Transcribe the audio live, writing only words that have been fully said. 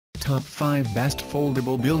Top 5 Best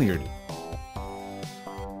Foldable Billiard.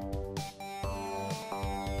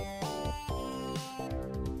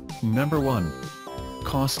 Number 1.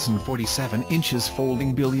 Costs an 47 inches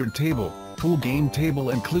folding billiard table. Pool game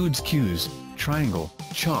table includes cues, triangle,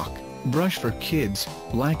 chalk, brush for kids,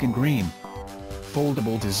 black and green.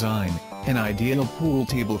 Foldable design, an ideal pool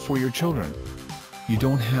table for your children. You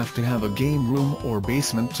don't have to have a game room or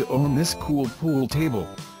basement to own this cool pool table.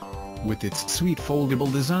 With its sweet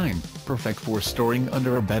foldable design, perfect for storing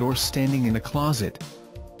under a bed or standing in a closet.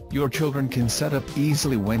 Your children can set up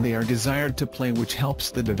easily when they are desired to play, which helps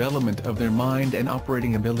the development of their mind and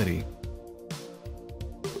operating ability.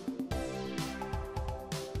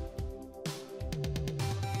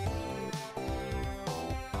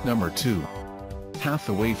 Number 2.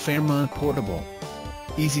 Hathaway Fairmont Portable.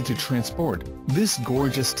 Easy to transport, this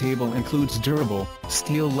gorgeous table includes durable,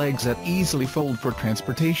 steel legs that easily fold for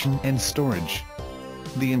transportation and storage.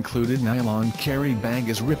 The included nylon carry bag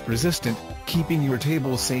is rip-resistant, keeping your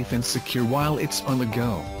table safe and secure while it's on the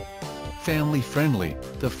go. Family-friendly,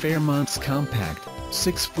 the Fairmont's compact,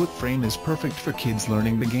 6-foot frame is perfect for kids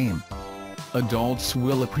learning the game. Adults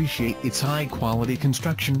will appreciate its high-quality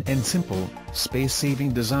construction and simple,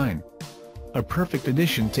 space-saving design. A perfect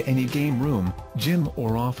addition to any game room, gym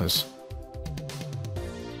or office.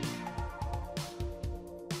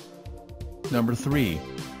 Number 3.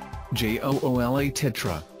 JOOLA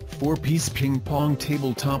Tetra, 4-piece ping-pong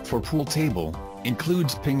tabletop for pool table,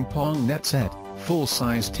 includes ping-pong net set,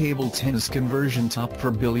 full-size table tennis conversion top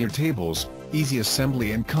for billiard tables, easy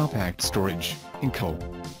assembly and compact storage, Incl.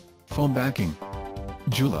 Foam backing.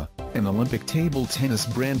 JOOLA, an Olympic table tennis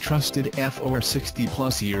brand trusted for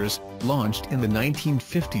 60-plus years, launched in the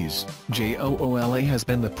 1950s, JOOLA has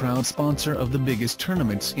been the proud sponsor of the biggest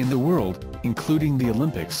tournaments in the world, including the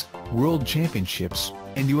Olympics, World Championships,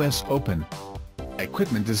 and US Open.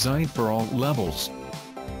 Equipment designed for all levels.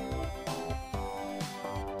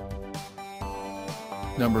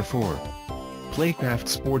 Number 4. Playcraft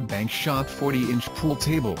Sport Bank Shot 40-inch pool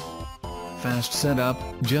table. Fast setup,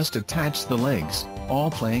 just attach the legs, all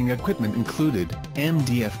playing equipment included,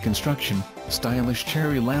 MDF construction, stylish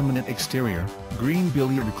cherry laminate exterior, green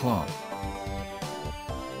billiard cloth.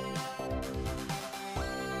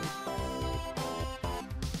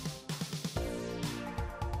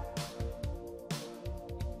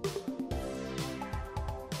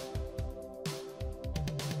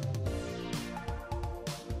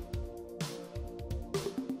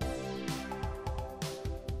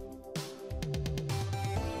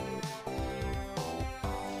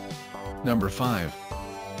 Number 5.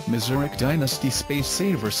 Mizerak Dynasty Space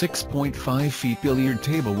Saver 6.5 feet billiard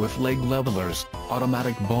table with leg levelers,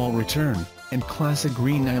 automatic ball return, and classic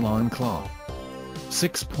green nylon cloth.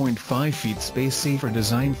 6.5 feet space saver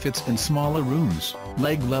design fits in smaller rooms,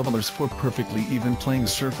 leg levelers for perfectly even playing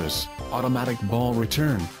surface, automatic ball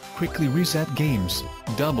return, quickly reset games,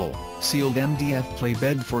 double, sealed MDF play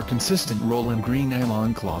bed for consistent roll and green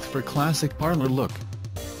nylon cloth for classic parlor look.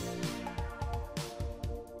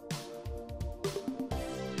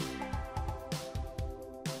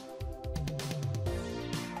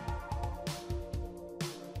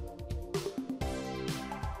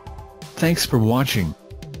 Thanks for watching.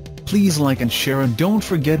 Please like and share and don't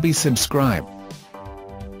forget to subscribe.